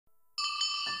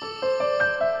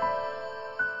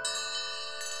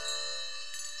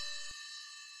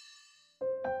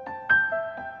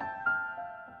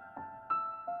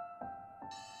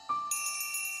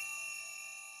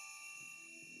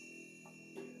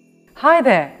Hi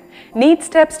there! Need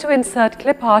steps to insert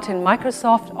clip art in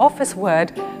Microsoft Office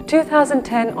Word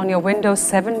 2010 on your Windows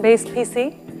 7 based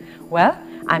PC? Well,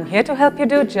 I'm here to help you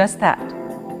do just that.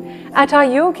 At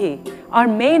iYogi, our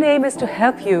main aim is to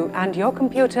help you and your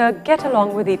computer get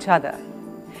along with each other.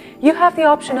 You have the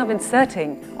option of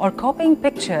inserting or copying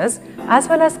pictures as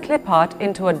well as clip art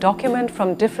into a document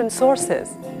from different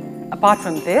sources. Apart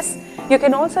from this, you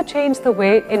can also change the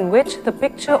way in which the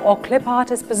picture or clip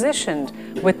art is positioned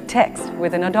with text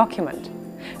within a document.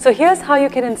 So here's how you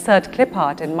can insert clip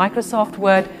art in Microsoft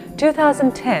Word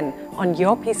 2010 on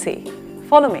your PC.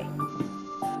 Follow me.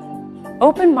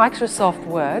 Open Microsoft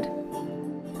Word.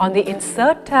 On the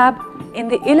Insert tab in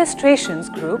the Illustrations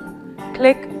group,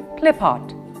 click Clip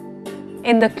Art.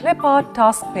 In the Clip Art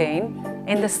task pane,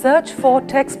 in the Search for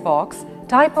text box,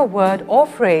 type a word or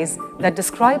phrase that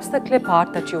describes the clip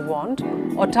art that you want,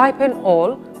 or type in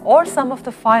all or some of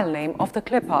the file name of the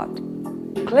clip art.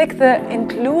 Click the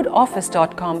Include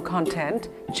Office.com content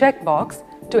checkbox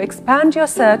to expand your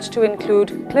search to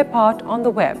include clip art on the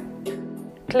web.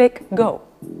 Click Go.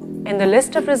 In the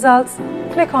list of results,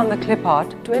 click on the clip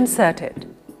art to insert it.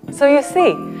 So you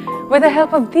see, with the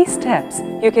help of these steps,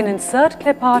 you can insert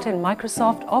clip art in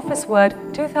Microsoft Office Word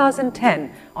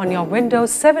 2010 on your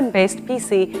Windows 7 based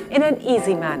PC in an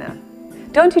easy manner.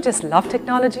 Don't you just love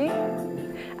technology?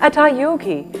 At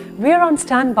iYogi, we're on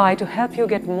standby to help you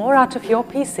get more out of your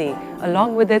PC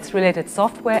along with its related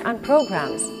software and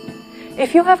programs.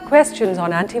 If you have questions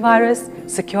on antivirus,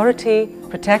 security,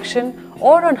 protection,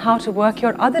 or on how to work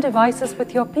your other devices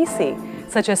with your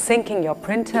PC, such as syncing your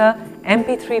printer,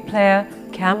 MP3 player,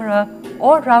 camera,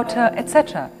 or router,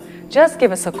 etc., just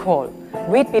give us a call.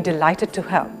 We'd be delighted to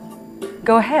help.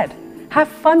 Go ahead, have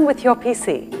fun with your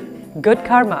PC. Good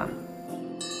karma.